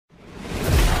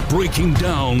Breaking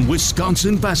down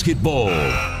Wisconsin basketball.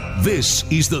 This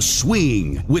is The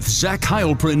Swing with Zach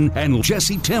Heilprin and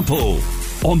Jesse Temple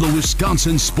on the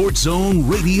Wisconsin Sports Zone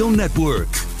Radio Network.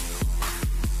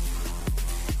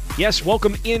 Yes,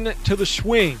 welcome in to The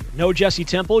Swing. No Jesse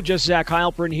Temple, just Zach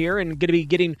Heilprin here, and going to be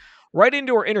getting right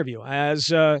into our interview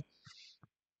as it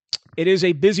is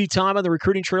a busy time on the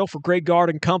recruiting trail for Greg Gard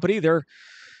and company.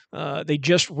 They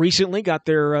just recently got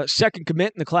their second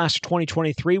commit in the class of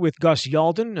 2023 with Gus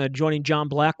Yalden joining John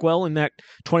Blackwell in that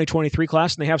 2023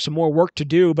 class, and they have some more work to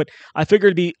do. But I figured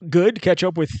it'd be good to catch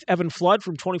up with Evan Flood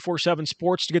from 24/7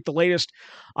 Sports to get the latest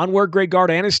on where Greg Gard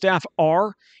and his staff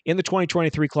are in the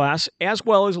 2023 class, as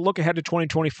well as a look ahead to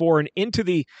 2024 and into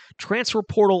the transfer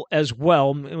portal as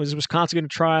well. It was Wisconsin going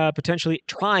to potentially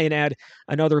try and add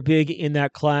another big in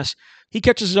that class. He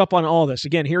catches us up on all this.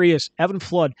 Again, here he is, Evan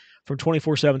Flood from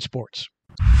 24/7 Sports.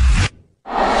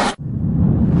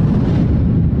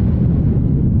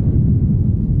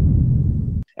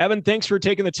 Evan, thanks for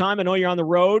taking the time. I know you're on the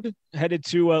road, headed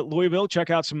to Louisville. Check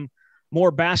out some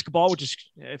more basketball, which is,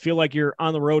 I feel like you're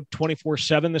on the road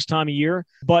 24/7 this time of year.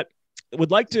 But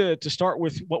would like to start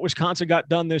with what Wisconsin got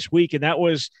done this week, and that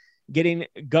was getting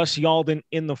Gus Yalden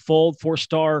in the fold,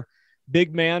 four-star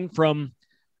big man from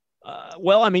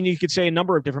you could say a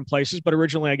number of different places, but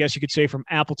originally I guess you could say from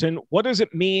Appleton. What does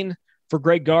it mean for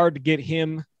Greg Gard to get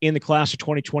him in the class of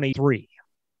 2023?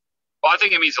 Well, I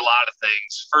think it means a lot of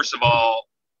things. First of all,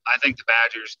 I think the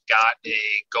Badgers got a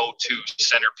go-to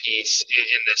centerpiece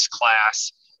in this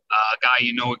class, a guy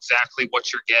you know exactly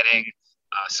what you're getting,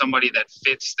 somebody that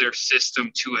fits their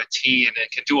system to a T and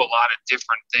it can do a lot of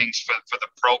different things for the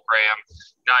program.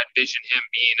 And I envision him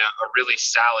being a really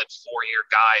solid four-year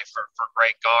guy for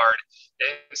Greg Gard,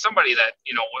 and somebody that,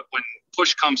 you know, when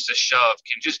push comes to shove,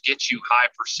 can just get you high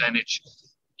percentage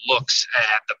looks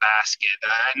at the basket.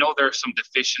 I know there are some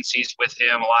deficiencies with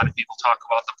him. A lot of people talk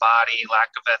about the body, lack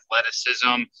of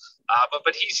athleticism,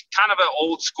 but he's kind of an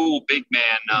old school big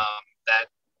man that,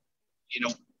 you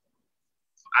know,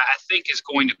 I think is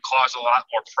going to cause a lot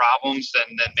more problems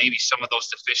than maybe some of those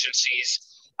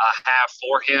deficiencies have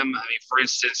for him. I mean, for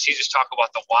instance, you just talk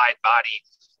about the wide body.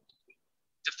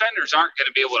 Defenders aren't going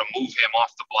to be able to move him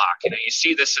off the block. You know, you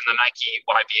see this in the Nike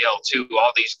YBL too.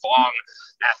 All these long,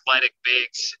 athletic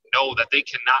bigs know that they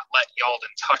cannot let Yalden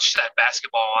touch that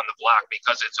basketball on the block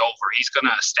because it's over. He's going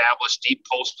to establish deep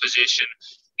post position.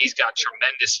 He's got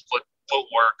tremendous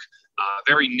footwork,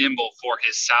 very nimble for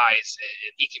his size,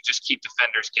 and he can just keep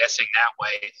defenders guessing that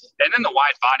way. And then the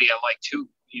wide body I like too.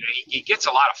 You know, he gets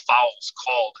a lot of fouls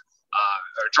called.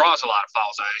 Or draws a lot of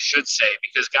fouls, I should say,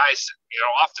 because guys, you know,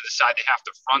 often decide they have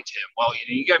to front him. Well,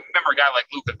 you got to remember a guy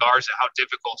like Luka Garza, how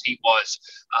difficult he was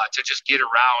to just get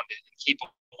around and keep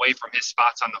away from his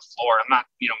spots on the floor. I'm not,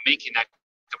 you know, making that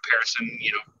comparison.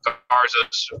 You know,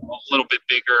 Garza's a little bit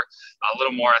bigger, a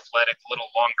little more athletic, a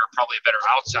little longer, probably a better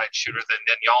outside shooter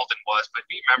than Yalden was. But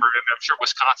remember, I'm sure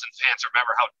Wisconsin fans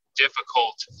remember how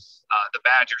difficult the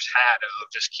Badgers had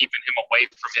of just keeping him away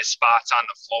from his spots on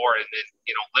the floor and then,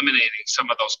 you know, eliminating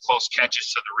some of those close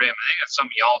catches to the rim. I think that's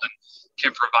something Yalden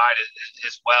can provide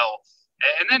as well.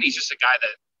 And then he's just a guy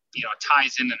that, you know,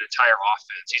 ties in an entire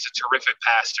offense. He's a terrific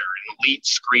passer, an elite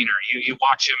screener. You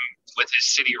watch him with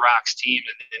his City Rocks team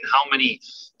and how many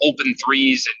open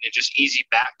threes and just easy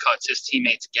back cuts his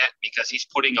teammates get because he's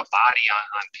putting a body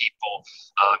on people.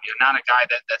 You're not a guy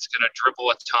that's going to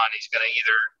dribble a ton. He's going to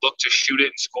either look to shoot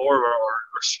it and score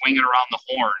or swing it around the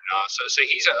horn. So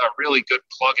he's a really good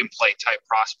plug-and-play type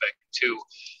prospect too.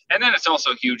 And then it's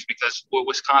also huge because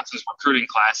Wisconsin's recruiting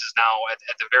class is now,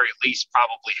 at the very least,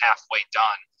 probably halfway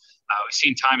done. We've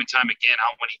seen time and time again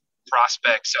how many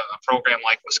prospects a program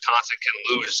like Wisconsin can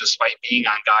lose despite being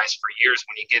on guys for years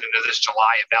when you get into this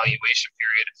July evaluation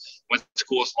period when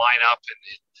schools line up and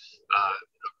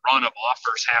the run of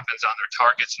offers happens on their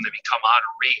targets and they become out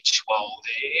of reach. Well,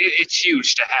 it's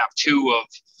huge to have two of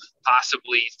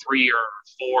possibly 3 or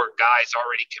 4 guys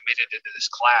already committed into this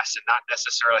class and not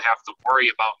necessarily have to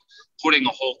worry about putting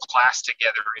a whole class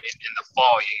together in the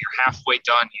fall. You're halfway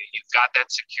done. You've got that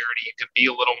security. You can be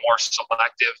a little more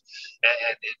selective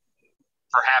and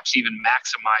perhaps even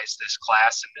maximize this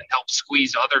class and help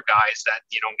squeeze other guys that,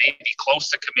 you know, may be close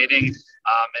to committing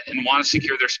and want to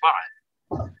secure their spot.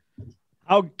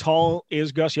 How tall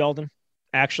is Gus Yalden,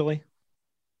 actually?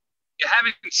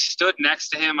 Having stood next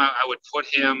to him, I would put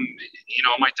him, you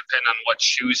know, it might depend on what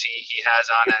shoes he has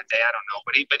on that day. I don't know,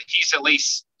 but he's at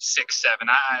least 6'7".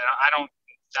 I don't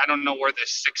I don't know where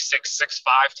this 6'6", 6'5"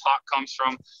 talk comes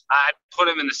from. I'd put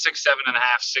him in the 6'7.5",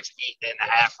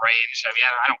 6'8.5" range. I mean,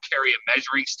 I don't carry a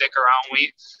measuring stick around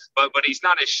me, but he's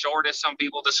not as short as some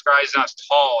people describe. He's not as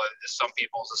tall as some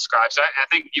people describe. So I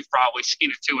think you've probably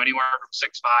seen it too, anywhere from 6'5"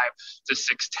 to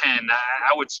 6'10".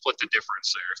 I would split the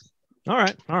difference there.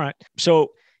 All right.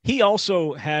 So he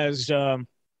also has been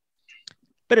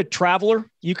a traveler,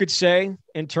 you could say,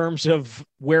 in terms of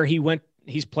where he went.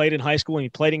 He's played in high school and he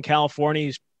played in California.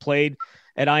 He's played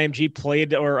at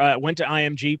IMG, went to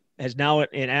IMG, has now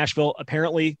in Asheville,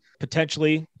 apparently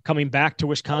potentially coming back to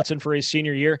Wisconsin for his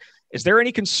senior year. Is there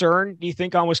any concern, do you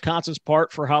think, on Wisconsin's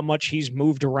part for how much he's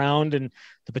moved around and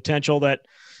the potential that,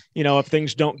 if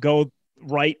things don't go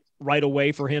right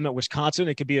away for him at Wisconsin,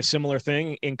 it could be a similar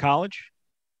thing in college?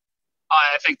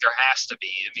 I think there has to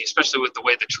be. I mean, especially with the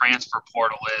way the transfer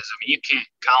portal is. I mean, you can't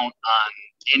count on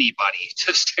anybody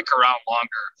to stick around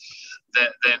longer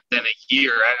than a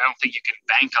year. I don't think you can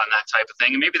bank on that type of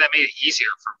thing. And maybe that made it easier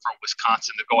for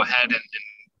Wisconsin to go ahead and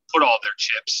put all their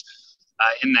chips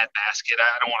in that basket.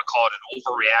 I don't want to call it an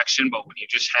overreaction, but when you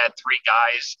just had three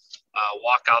guys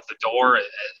walk out the door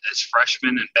as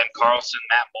freshmen, and Ben Carlson,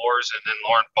 Matt Moores, and then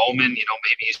Lauren Bowman,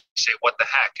 maybe you say, what the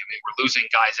heck? I mean, we're losing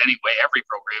guys anyway. Every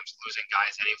program's losing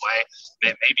guys anyway.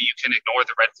 Maybe you can ignore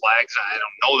the red flags. I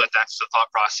don't know that that's the thought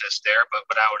process there, but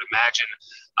I would imagine,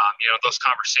 those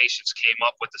conversations came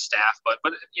up with the staff. But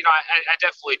I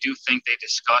definitely do think they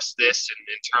discussed this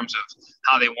in terms of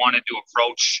how they wanted to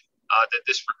approach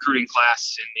this recruiting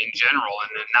class in general,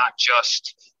 and not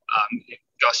just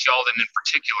Gus Yalden in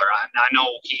particular. I know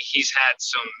he's had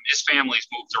his family's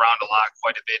moved around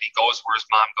quite a bit. He goes where his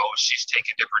mom goes. She's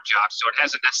taken different jobs. So it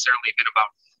hasn't necessarily been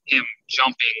about him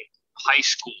jumping high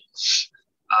schools,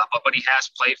 but he has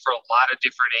played for a lot of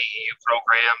different AAU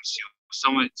programs.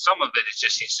 Some of it is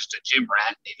he's just a gym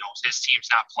rat. His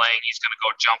team's not playing. He's going to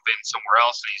go jump in somewhere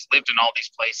else. And he's lived in all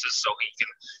these places, so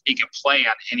he can play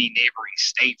on any neighboring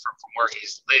state from where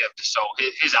he's lived. So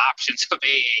his options of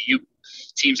AAU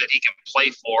teams that he can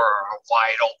play for are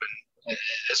wide open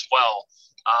as well.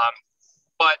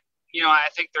 But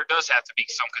I think there does have to be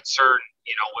some concern,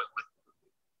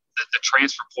 with the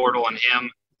transfer portal and him.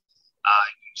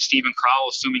 Stephen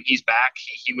Crowell, assuming he's back,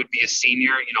 he would be a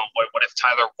senior. What if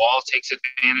Tyler Wall takes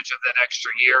advantage of that extra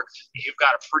year? You've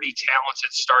got a pretty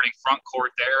talented starting front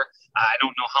court there. I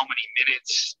don't know how many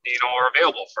minutes, are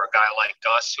available for a guy like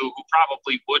Gus, who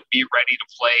probably would be ready to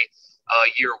play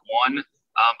year one.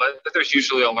 But there's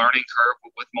usually a learning curve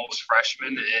with most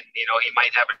freshmen, and, he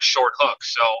might have a short hook.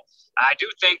 So I do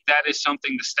think that is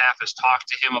something the staff has talked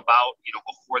to him about,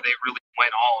 before they really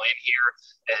went all in here.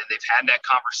 And they've had that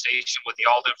conversation with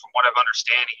Yalden. From what I've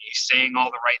understanding, he's saying all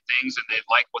the right things, and they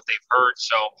like what they've heard.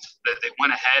 So they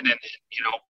went ahead and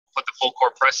put the full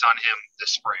court press on him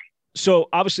this spring. So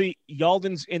obviously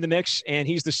Yalden's in the mix, and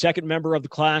he's the second member of the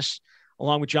class,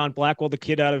 along with John Blackwell, the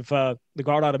kid out of the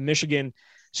guard out of Michigan.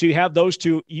 So you have those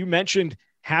two. You mentioned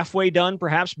halfway done,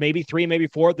 perhaps, maybe 3, maybe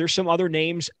 4. There's some other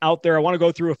names out there. I want to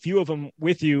go through a few of them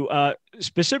with you,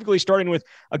 specifically starting with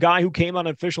a guy who came on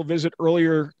an official visit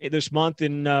earlier this month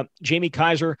in Jamie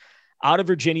Kaiser out of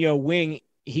Virginia, wing.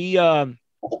 He,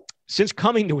 since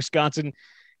coming to Wisconsin,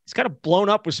 he's kind of blown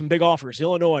up with some big offers: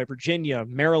 Illinois, Virginia,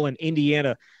 Maryland,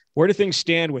 Indiana. Where do things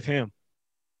stand with him?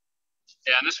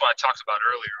 Yeah, and this is what I talked about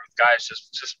earlier, with guys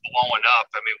just blowing up.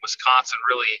 I mean, Wisconsin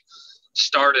really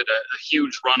started a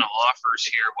huge run of offers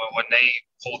here when they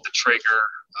pulled the trigger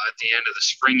at the end of the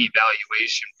spring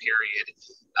evaluation period.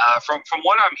 From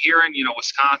what I'm hearing,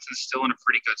 Wisconsin's still in a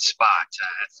pretty good spot.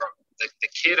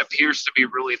 The kid appears to be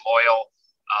really loyal.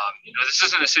 This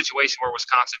isn't a situation where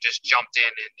Wisconsin just jumped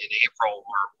in April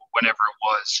or whenever it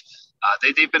was.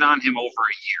 They've been on him over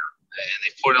a year, and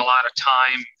they put a lot of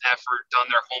time, effort, done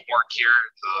their homework here.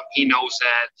 He knows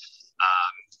that.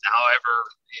 However,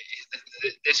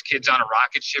 this kid's on a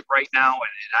rocket ship right now,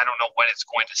 and I don't know when it's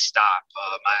going to stop.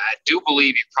 I do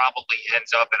believe he probably ends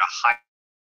up at a higher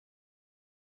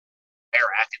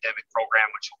academic program,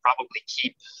 which will probably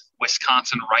keep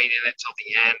Wisconsin right in it till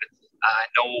the end. I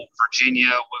know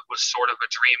Virginia was sort of a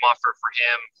dream offer for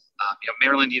him.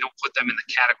 Maryland, you don't put them in the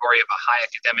category of a high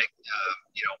academic,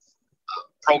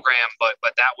 program, but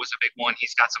that was a big one.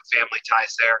 He's got some family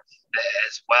ties there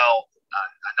as well.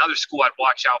 Another school I'd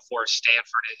watch out for is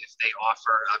Stanford. If they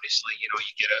offer, obviously, you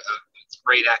get a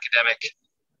great academic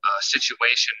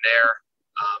situation there.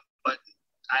 But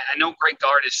I know Greg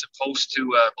Gard is supposed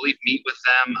to, I believe, meet with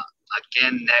them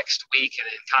again next week and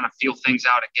kind of feel things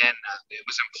out again. It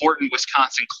was important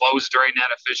Wisconsin closed during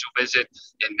that official visit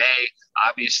in May.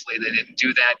 Obviously, they didn't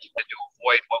do that. You had to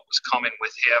avoid what was coming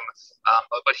with him.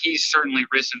 But he's certainly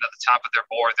risen to the top of their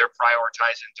board. They're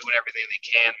prioritizing, doing everything they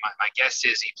can. My guess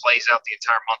is he plays out the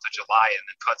entire month of July and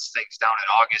then cuts things down in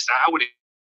August. I would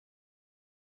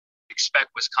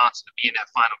expect Wisconsin to be in that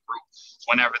final group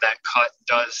whenever that cut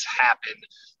does happen.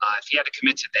 If he had to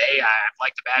commit today, I'd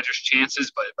like the Badgers' chances,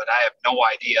 but I have no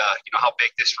idea, how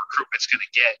big this recruitment's going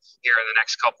to get here in the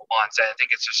next couple months. I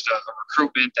think it's just a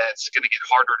recruitment that's going to get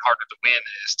harder and harder to win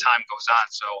as time goes on.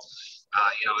 So,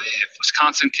 if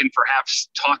Wisconsin can perhaps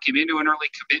talk him into an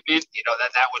early commitment,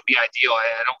 that would be ideal.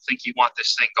 I don't think you want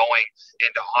this thing going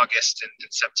into August and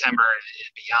September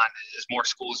and beyond as more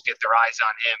schools get their eyes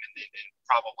on him and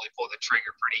probably pull the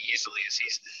trigger pretty easily as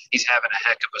he's having a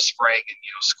heck of a spring, and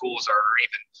schools are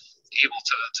even able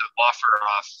to offer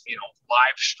off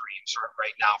live streams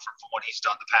right now from what he's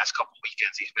done the past couple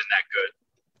weekends. He's been that good.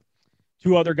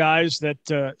 Two other guys that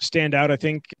stand out, I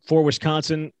think, for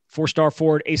Wisconsin: 4-star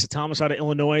forward Asa Thomas out of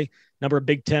Illinois. Number of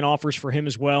Big Ten offers for him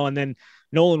as well, and then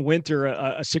Nolan Winter,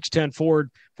 a 6'10" forward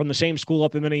from the same school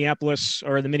up in Minneapolis,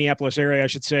 or in the Minneapolis area, I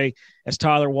should say, as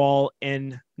Tyler Wall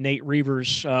and Nate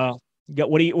Reavers.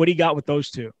 What do you got with those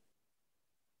two?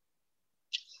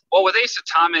 Well, with Asa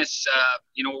Thomas,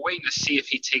 we're waiting to see if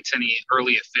he takes any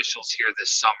early officials here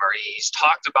this summer. He's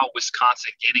talked about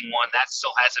Wisconsin getting one. That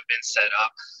still hasn't been set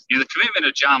up. The commitment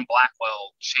of John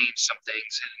Blackwell changed some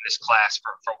things in this class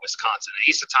for Wisconsin.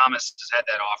 Asa Thomas has had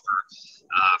that offer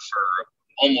for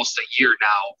almost a year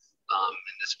now.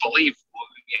 And it's believed,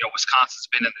 Wisconsin's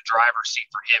been in the driver's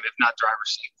seat for him, if not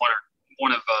driver's seat,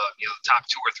 one of the top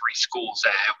 2 or 3 schools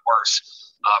at worst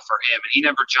for him, and he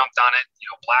never jumped on it.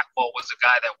 Blackwell was a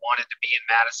guy that wanted to be in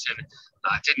Madison,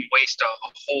 didn't waste a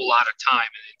whole lot of time,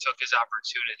 and took his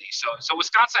opportunity. So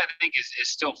Wisconsin, I think, is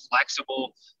still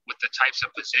flexible with the types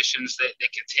of positions that they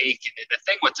can take. And the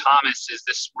thing with Thomas is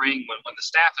this spring, when the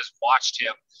staff has watched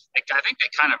him, I think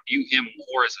they kind of view him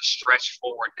more as a stretch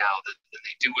forward now than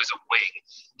they do as a wing.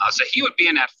 So he would be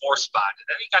in that 4 spot. And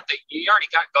then you already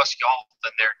got Gus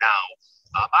Yalton there now.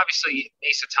 Obviously,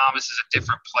 Asa Thomas is a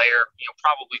different player,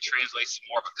 probably translates to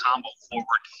more of a combo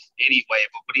forward anyway,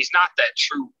 but he's not that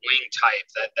true wing type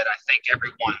that I think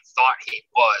everyone thought he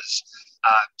was.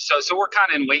 So we're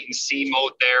kind of in wait and see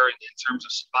mode there in terms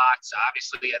of spots.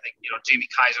 Obviously, I think,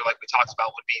 Jamie Kaiser, like we talked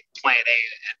about, would be plan A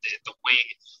at the wing.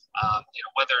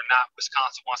 Whether or not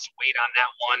Wisconsin wants to wait on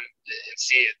that one and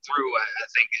see it through, I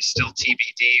think is still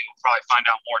TBD. We'll probably find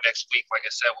out more next week, like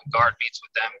I said, when Guard meets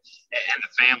with them and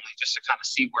the family, just to kind of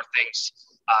see where things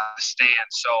stand.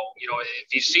 So, if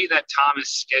you see that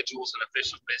Thomas schedules an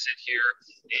official visit here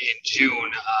in June,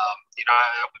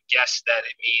 I would guess that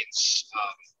it means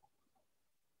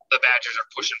the Badgers are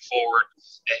pushing forward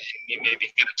and you maybe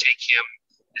going to take him.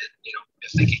 And,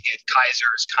 if they can get Kaiser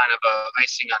as kind of a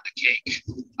icing on the cake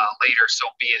later,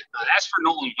 so be it. As for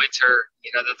Nolan Winter,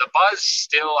 the buzz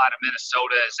still out of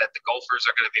Minnesota is that the Gophers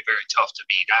are going to be very tough to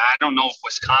beat. I don't know if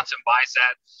Wisconsin buys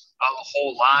that a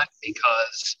whole lot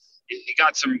because you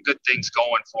got some good things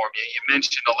going for them. You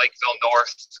mentioned the Lakeville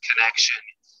North connection.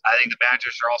 I think the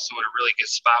Badgers are also in a really good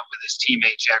spot with his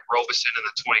teammate Jack Robeson in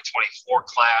the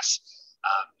 2024 class.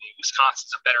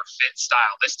 Wisconsin's a better fit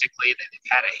stylistically. They've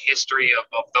had a history of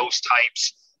those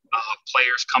types of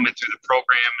players coming through the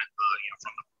program,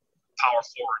 from the power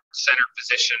forward, center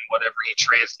position, whatever he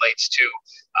translates to.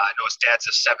 I know his dad's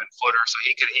a 7-footer, so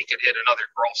he could hit another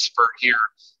growth spurt here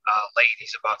late.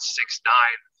 He's about 6'9"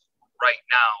 right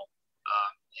now.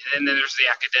 And then there's the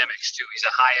academics too. He's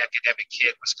a high academic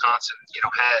kid. Wisconsin,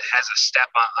 has a step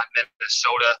on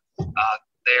Minnesota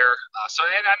there.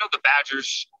 And I know the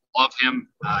Badgers love him.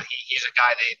 He's a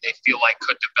guy they feel like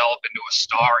could develop into a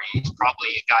star. He's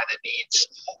probably a guy that needs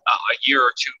a year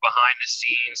or two behind the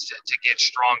scenes to get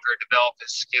stronger, develop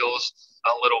his skills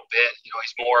a little bit.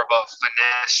 He's more of a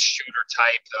finesse shooter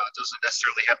type, doesn't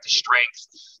necessarily have the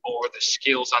strength or the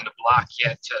skills on the block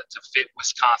yet to fit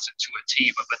Wisconsin to a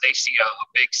T, but they see a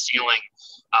big ceiling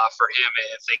for him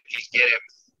if they can get him.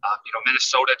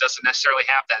 Minnesota doesn't necessarily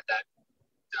have that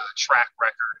track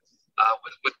record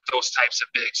with those types of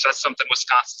bigs. So that's something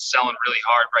Wisconsin's selling really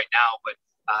hard right now. But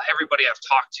everybody I've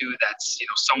talked to that's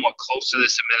somewhat close to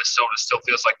this in Minnesota still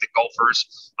feels like the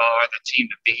Gophers are the team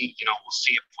to beat. We'll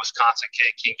see if Wisconsin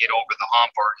can get over the hump,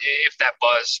 or if that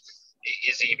buzz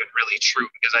is even really true.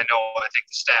 Because I think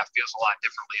the staff feels a lot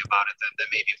differently about it than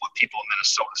maybe what people in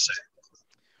Minnesota say.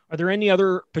 Are there any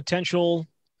other potential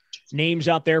names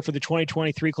out there for the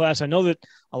 2023 class? I know that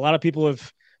a lot of people have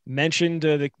mentioned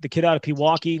the kid out of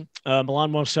Pewaukee,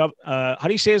 Milan Mosub. How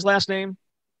do you say his last name?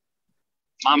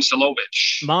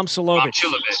 Momcilovic. Momcilovic.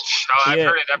 Oh, I've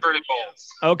heard it both.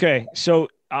 Okay, so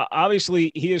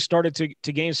obviously he has started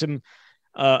to gain some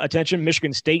attention.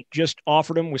 Michigan State just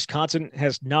offered him. Wisconsin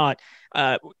has not.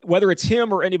 Whether it's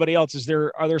him or anybody else,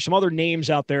 are there some other names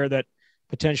out there that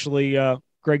potentially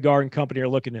Greg Gard and company are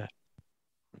looking at?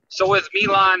 So with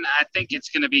Milan, I think it's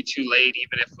going to be too late,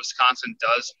 even if Wisconsin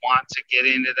does want to get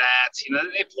into that.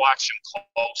 They've watched him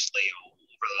closely over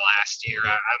the last year.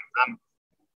 I'm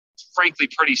frankly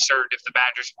pretty certain if the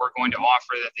Badgers were going to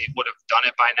offer that they would have done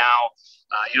it by now.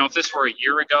 If this were a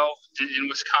year ago and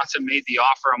Wisconsin made the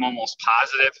offer, I'm almost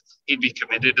positive he'd be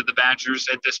committed to the Badgers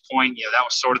at this point. That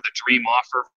was sort of the dream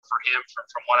offer for him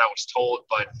from what I was told.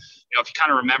 But, if you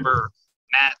kind of remember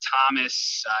Matt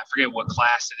Thomas, I forget what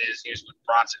class it is. He was with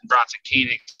Bronson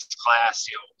Koenig's class.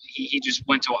 He just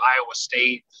went to Iowa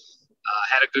State,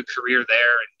 had a good career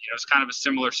there. And, it's kind of a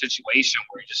similar situation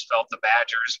where he just felt the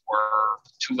Badgers were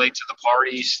too late to the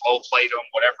party, slow played them,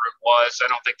 whatever it was. I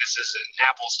don't think this is an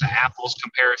apples to apples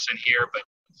comparison here, but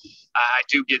I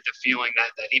do get the feeling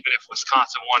that even if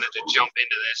Wisconsin wanted to jump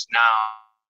into this now,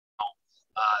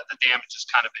 the damage has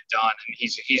kind of been done, and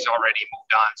he's already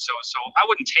moved on. So I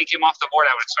wouldn't take him off the board.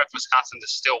 I would expect Wisconsin to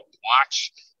still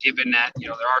watch, given that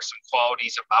there are some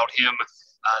qualities about him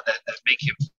that make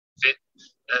him fit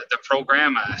the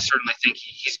program. I certainly think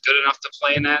he's good enough to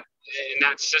play in that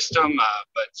system,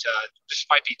 but just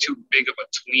might be too big of a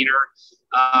tweener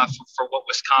for what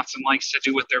Wisconsin likes to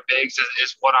do with their bigs,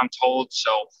 is what I'm told.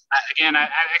 So again, I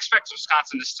expect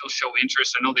Wisconsin to still show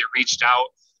interest. I know they reached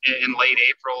out in late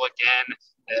April again,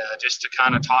 just to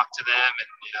kind of talk to them and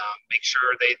make sure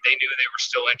they knew they were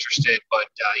still interested.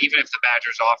 But even if the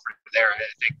Badgers offered there,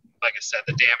 I think, like I said,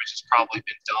 the damage has probably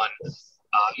been done.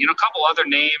 A couple other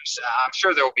names. I'm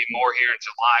sure there will be more here in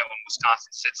July when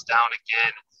Wisconsin sits down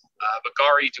again.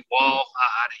 Bagari Duval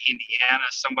out of Indiana,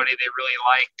 somebody they really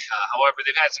like. However,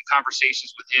 they've had some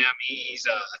conversations with him. He's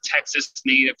a Texas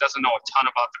native, doesn't know a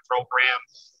ton about the program.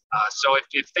 So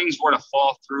if things were to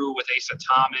fall through with Asa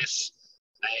Thomas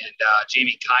and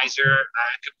Jamie Kaiser,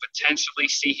 I could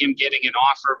potentially see him getting an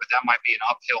offer, but that might be an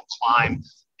uphill climb.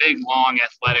 Big, long,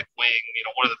 athletic wing,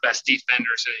 one of the best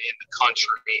defenders in the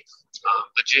country.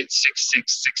 Legit 6'6",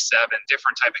 6'7",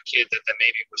 different type of kid that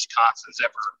maybe Wisconsin's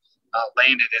ever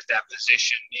landed at that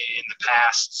position in the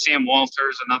past. Sam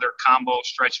Walters, another combo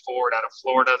stretch forward out of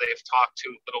Florida they've talked to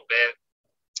a little bit.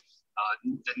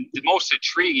 The most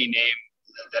intriguing name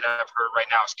that I've heard right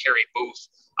now is Kerry Booth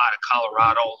out of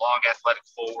Colorado, long athletic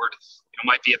forward.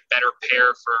 Might be a better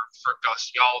pair for Gus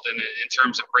Yalden in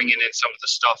terms of bringing in some of the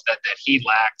stuff that he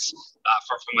lacks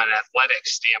from an athletic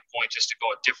standpoint, just to go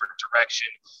a different direction,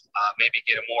 maybe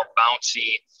get a more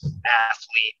bouncy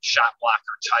athlete, shot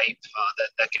blocker type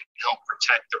that can help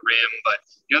protect the rim. But,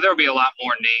 there'll be a lot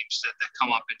more names that come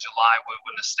up in July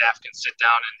when the staff can sit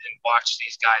down and watch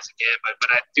these guys again. But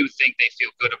I do think they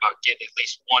feel good about getting at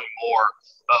least one more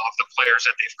of the players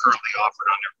that they've currently offered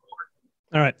on their board.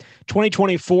 All right.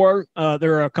 2024,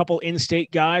 there are a couple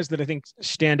in-state guys that I think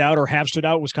stand out or have stood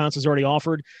out. Wisconsin's already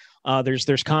offered.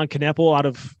 There's Con Kneppel out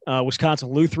of Wisconsin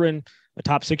Lutheran, a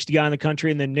top 60 guy in the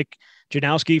country, and then Nick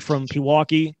Janowski from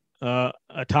Pewaukee,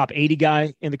 a top 80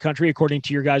 guy in the country, according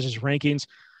to your guys' rankings.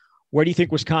 Where do you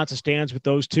think Wisconsin stands with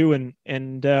those two? And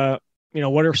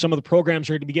what are some of the programs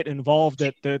that are going to be getting involved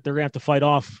that they're going to have to fight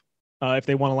off if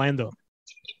they want to land them?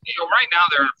 Right now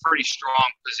they're in a pretty strong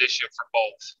position for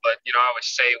both. But, I always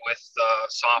say with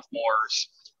sophomores,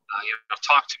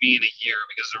 talk to me in a year,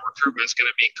 because the recruitment is going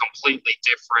to be completely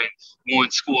different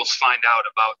when schools find out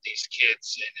about these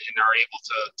kids and are able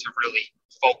to really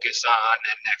focus on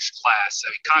that next class.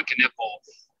 I mean, Con Kneppel,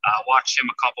 watched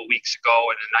him a couple weeks ago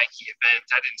at a Nike event.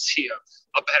 I didn't see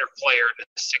a better player in the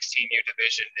 16U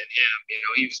division than him.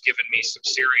 He was giving me some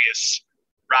serious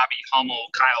Robbie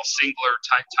Hummel, Kyle Singler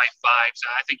type vibes.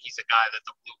 I think he's a guy that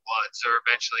the Blue Bloods are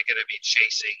eventually going to be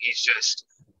chasing. He's just,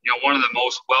 one of the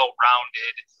most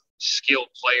well-rounded, skilled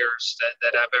players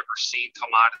that I've ever seen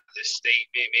come out of this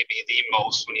state, maybe the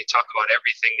most, when you talk about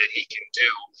everything that he can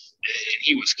do. And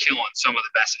he was killing some of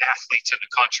the best athletes in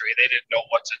the country. They didn't know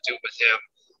what to do with him.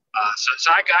 So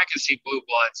I can see Blue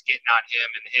Bloods getting on him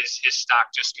and his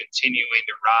stock just continuing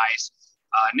to rise.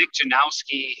 Nick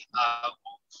Janowski,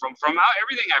 from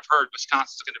everything I've heard,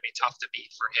 Wisconsin's going to be tough to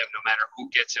beat for him, no matter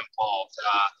who gets involved.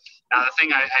 Now, the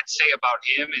thing I'd say about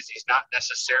him is he's not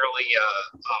necessarily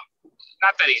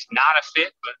not that he's not a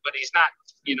fit, but he's not,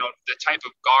 the type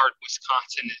of guard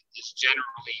Wisconsin is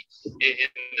generally in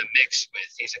the mix with.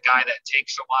 He's a guy that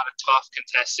takes a lot of tough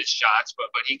contested shots, but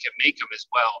he can make them as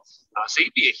well. So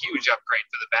he'd be a huge upgrade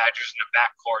for the Badgers in the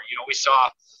backcourt. We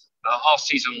saw all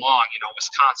season long,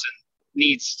 Wisconsin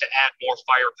needs to add more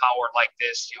firepower like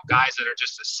this. Guys that are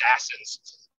just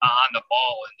assassins on the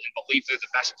ball and believe they're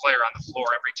the best player on the floor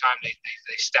every time they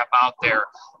step out there.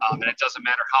 And it doesn't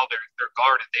matter how they're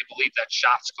guarded. They believe that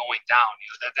shot's going down.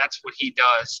 That's what he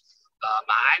does.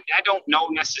 I don't know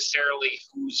necessarily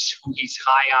who he's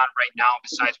high on right now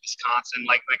besides Wisconsin.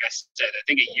 Like I said, I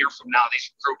think a year from now, these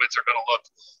recruitments are going to look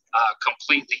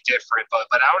completely different.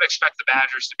 But I would expect the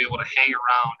Badgers to be able to hang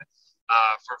around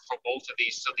for both of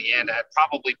these till the end. I'd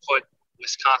probably put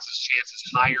Wisconsin's chances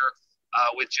higher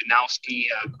with Janowski.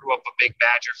 Grew up a big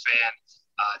Badger fan.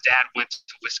 Dad went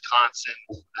to Wisconsin.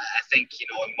 I think,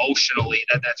 emotionally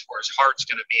that's where his heart's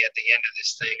going to be at the end of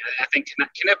this thing. I think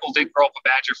Knipple did grow up a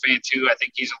Badger fan too. I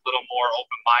think he's a little more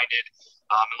open-minded.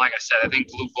 And like I said, I think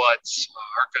Blue Bloods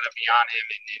are going to be on him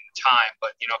in time.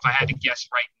 But, if I had to guess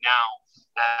right now,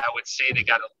 I would say they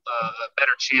got a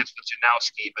better chance with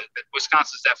Janowski. But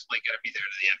Wisconsin's definitely going to be there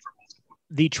to the end for both of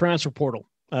them. The transfer portal,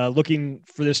 looking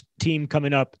for this team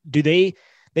coming up, do they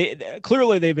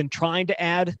clearly they've been trying to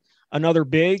add another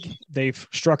big. They've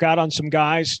struck out on some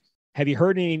guys. Have you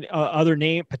heard any other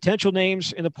potential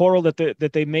names in the portal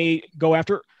that they may go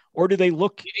after, or do they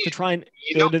look to try and?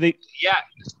 Do they? Yeah.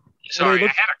 Sorry, I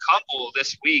had a couple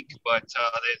this week, but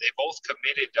they both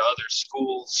committed to other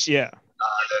schools. Yeah.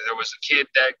 There was a kid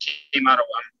that came out of,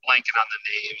 I'm blanking on the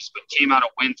names, but came out of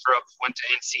Winthrop, went to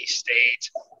NC State.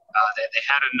 They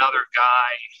had another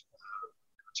guy,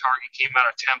 Target, came out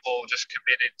of Temple, just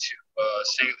committed to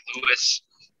St. Louis.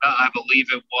 I believe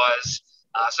it was.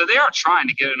 So they are trying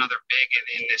to get another big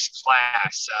in this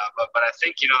class. But I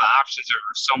think, the options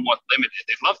are somewhat limited.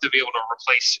 They'd love to be able to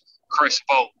replace Chris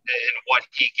Vogt and what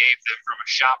he gave them from a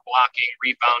shot blocking,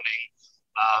 rebounding,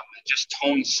 just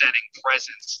tone-setting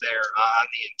presence there on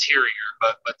the interior.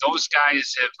 But those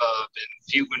guys have been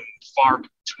few and far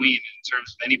between in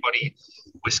terms of anybody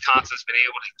Wisconsin's been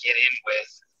able to get in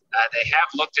with. They have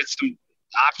looked at some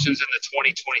options in the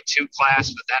 2022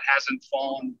 class, but that hasn't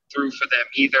fallen through for them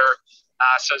either.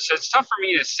 So it's tough for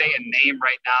me to say a name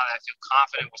right now that I feel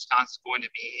confident Wisconsin's going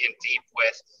to be in deep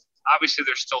with. Obviously,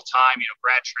 there's still time.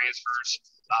 Grad transfers,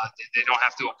 they don't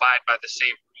have to abide by the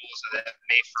same rules of that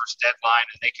May 1st deadline,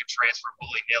 and they can transfer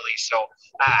willy-nilly. So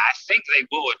I think they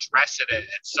will address it at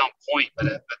some point, but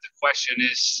the question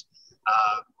is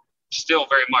still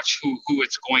very much who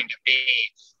it's going to be.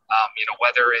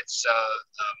 Whether it's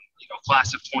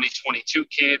class of 2022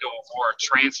 kid or a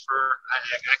transfer,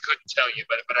 I couldn't tell you,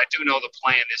 but I do know the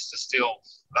plan is to still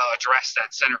address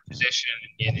that center position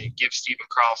and give Stephen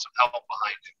Carl some help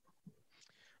behind him.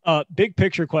 Big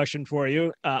picture question for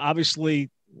you. Obviously,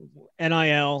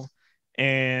 NIL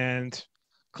and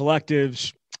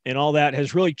collectives and all that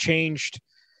has really changed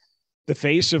the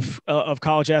face of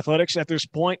college athletics at this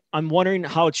point. I'm wondering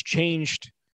how it's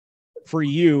changed for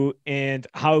you and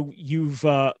how you've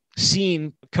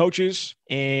seen coaches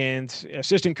and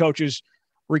assistant coaches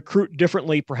recruit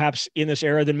differently perhaps in this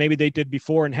era than maybe they did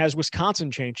before. And has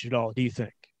Wisconsin changed at all, do you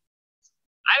think?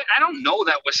 I don't know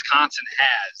that Wisconsin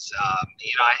has.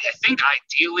 I think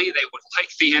ideally they would like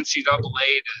the NCAA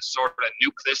to sort of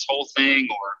nuke this whole thing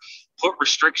or put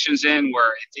restrictions in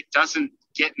where it doesn't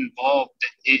get involved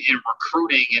in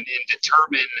recruiting and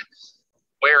determine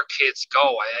where kids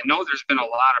go. I know there's been a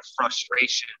lot of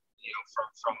frustration,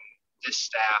 from this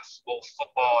staff, both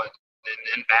football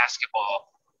and basketball.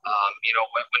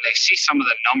 When they see some of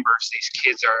the numbers these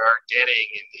kids are getting,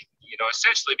 and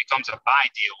essentially becomes a buy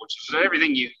deal, which is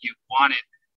everything you wanted,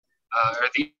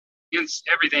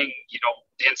 everything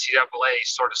the NCAA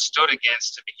sort of stood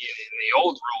against to begin in the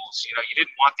old rules. You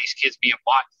didn't want these kids being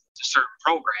bought to certain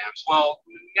programs. Well,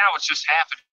 now it's just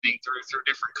happening through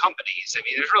different companies. I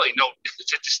mean, there's really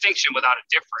it's a distinction without a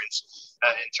difference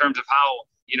in terms of how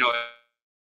it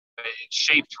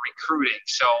shaped recruiting.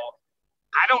 So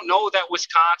I don't know that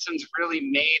Wisconsin's really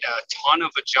made a ton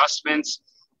of adjustments.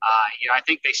 I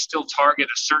think they still target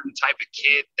a certain type of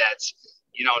kid that's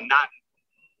not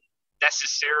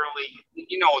necessarily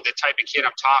the type of kid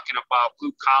I'm talking about,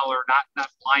 blue collar, not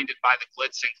blinded by the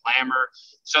glitz and glamour.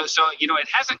 So it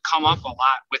hasn't come up a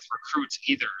lot with recruits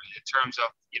either in terms of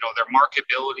their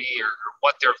marketability or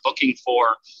what they're looking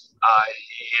for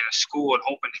in a school and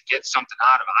hoping to get something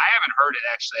out of it. I haven't heard it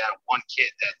actually out of one kid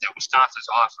that Wisconsin's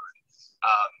offered.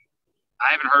 I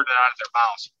haven't heard it out of their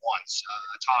mouths once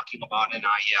talking about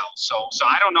NIL. So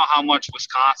I don't know how much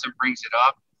Wisconsin brings it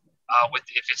up.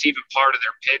 If it's even part of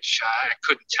their pitch, I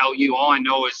couldn't tell you. All I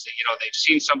know is that, they've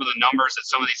seen some of the numbers that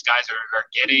some of these guys are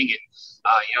getting. And,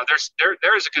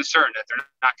 there is a concern that they're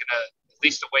not going to, at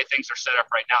least the way things are set up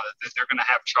right now, that they're going to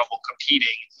have trouble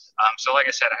competing. So like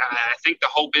I said, I think the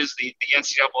hope is the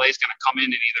NCAA is going to come in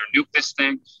and either nuke this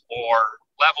thing or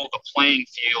level the playing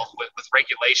field with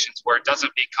regulations where it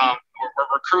doesn't become where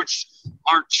recruits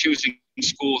aren't choosing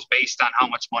schools based on how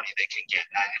much money they can get.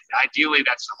 Ideally,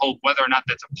 that's the hope. Whether or not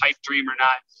that's a pipe dream or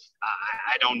not,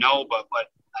 I don't know. But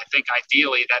I think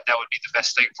ideally that would be the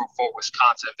best thing for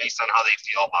Wisconsin based on how they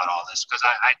feel about all this. Because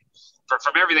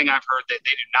from everything I've heard, that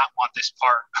they do not want this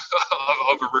part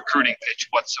of a recruiting pitch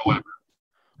whatsoever.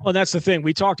 Well, that's the thing.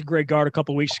 We talked to Greg Gard a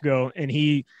couple of weeks ago, and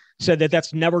he said that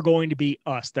that's never going to be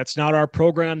us. That's not our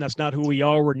program. That's not who we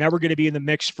are. We're never going to be in the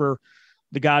mix for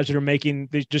the guys that are making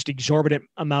just exorbitant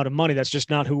amount of money. That's just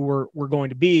not who we're going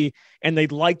to be. And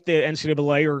they'd like the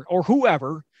NCAA or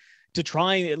whoever to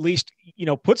try and at least,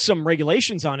 put some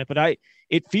regulations on it. But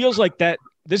it feels like that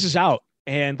this is out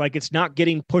and like it's not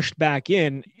getting pushed back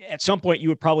in. At some point, you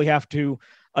would probably have to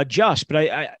adjust.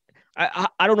 But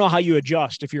I don't know how you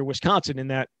adjust if you're Wisconsin in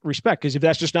that respect, because if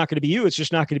that's just not going to be you, it's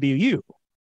just not going to be you.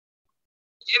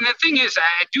 And the thing is,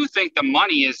 I do think the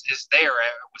money is there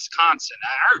at Wisconsin.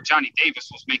 I heard Johnny Davis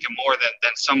was making more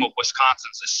than some of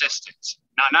Wisconsin's assistants.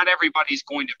 Now, not everybody's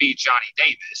going to be Johnny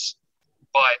Davis,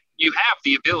 but you have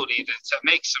the ability to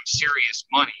make some serious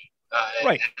money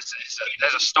right.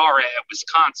 as a star at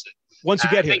Wisconsin. Once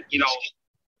you get here.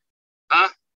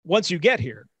 Once you get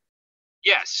here.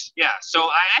 Yes, yeah. So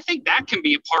I think that can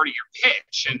be a part of your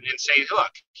pitch and say,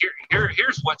 look,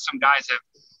 here's what some guys have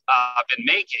been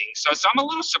making. So I'm a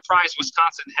little surprised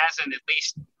Wisconsin hasn't, at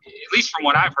least from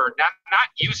what I've heard, not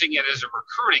using it as a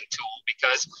recruiting tool,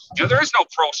 because there is no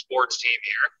pro sports team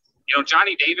here.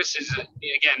 Johnny Davis is,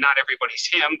 again, not everybody's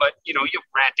him, but you have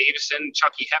Brad Davison,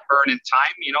 Chucky Hepburn in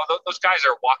time. Those guys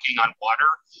are walking on water.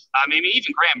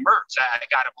 Even Graham Mertz, I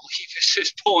gotta believe,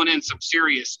 is pulling in some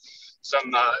serious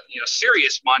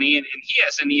money, and he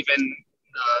hasn't even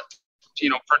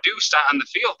produced on the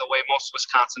field the way most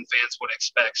Wisconsin fans would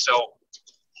expect. So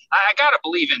I got to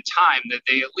believe in time that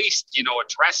they at least,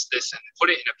 address this and put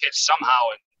it in a pitch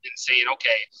somehow and saying,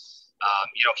 okay,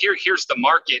 here's the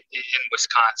market in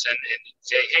Wisconsin, and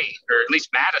say, hey, or at least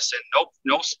Madison,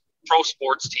 no pro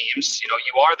sports teams.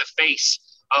 You are the face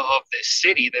of this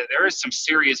city. That there is some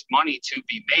serious money to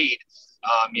be made.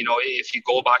 If you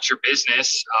go about your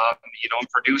business, and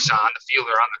produce on the field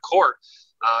or on the court.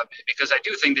 Because I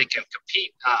do think they can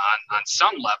compete on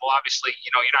some level. Obviously,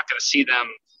 you're not going to see them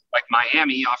like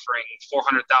Miami offering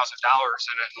 $400,000 in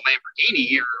a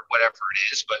Lamborghini or whatever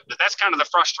it is. But that's kind of the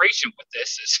frustration with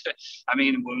this is,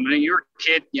 when you're a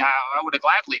kid, I would have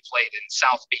gladly played in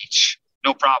South Beach.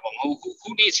 No problem.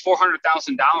 Who needs $400,000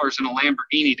 in a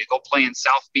Lamborghini to go play in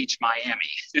South Beach, Miami?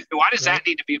 Why does that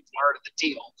need to be a part of the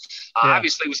deal?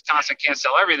 Obviously, Wisconsin can't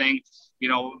sell everything.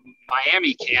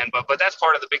 Miami can, but that's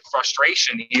part of the big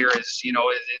frustration here is,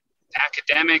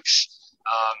 academics,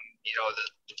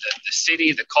 the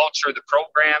city, the culture, the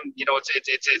program,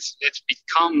 it's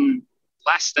become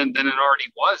less than it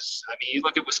already was. You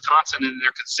look at Wisconsin and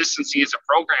their consistency as a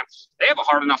program, they have a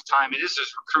hard enough time. It is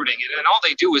just recruiting, and all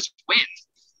they do is win.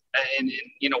 And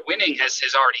winning has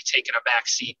already taken a back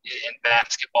seat in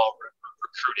basketball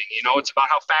recruiting. It's about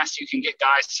how fast you can get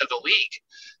guys to the league.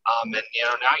 And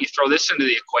now you throw this into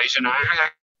the equation. I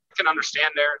can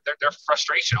understand their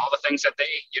frustration. All the things that they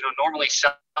normally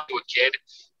sell to a kid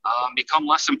become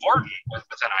less important with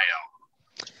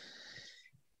NIL.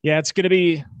 Yeah, it's going to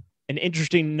be an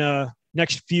interesting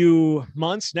next few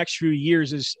months, next few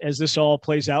years as this all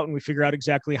plays out and we figure out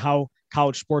exactly how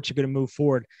college sports are going to move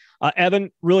forward.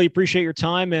 Evan, really appreciate your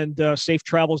time and safe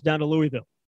travels down to Louisville.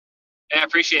 Yeah, I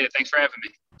appreciate it. Thanks for having me.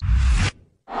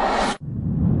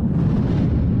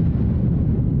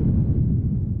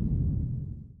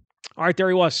 All right, there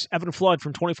he was, Evan Flood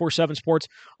from 24/7 Sports.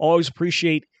 Always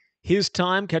appreciate his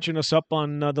time catching us up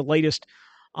on the latest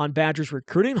on Badgers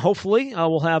recruiting. Hopefully,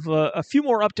 we'll have a few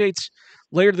more updates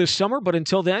later this summer. But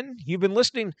until then, you've been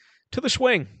listening to The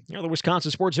Swing, the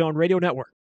Wisconsin Sports Zone Radio Network.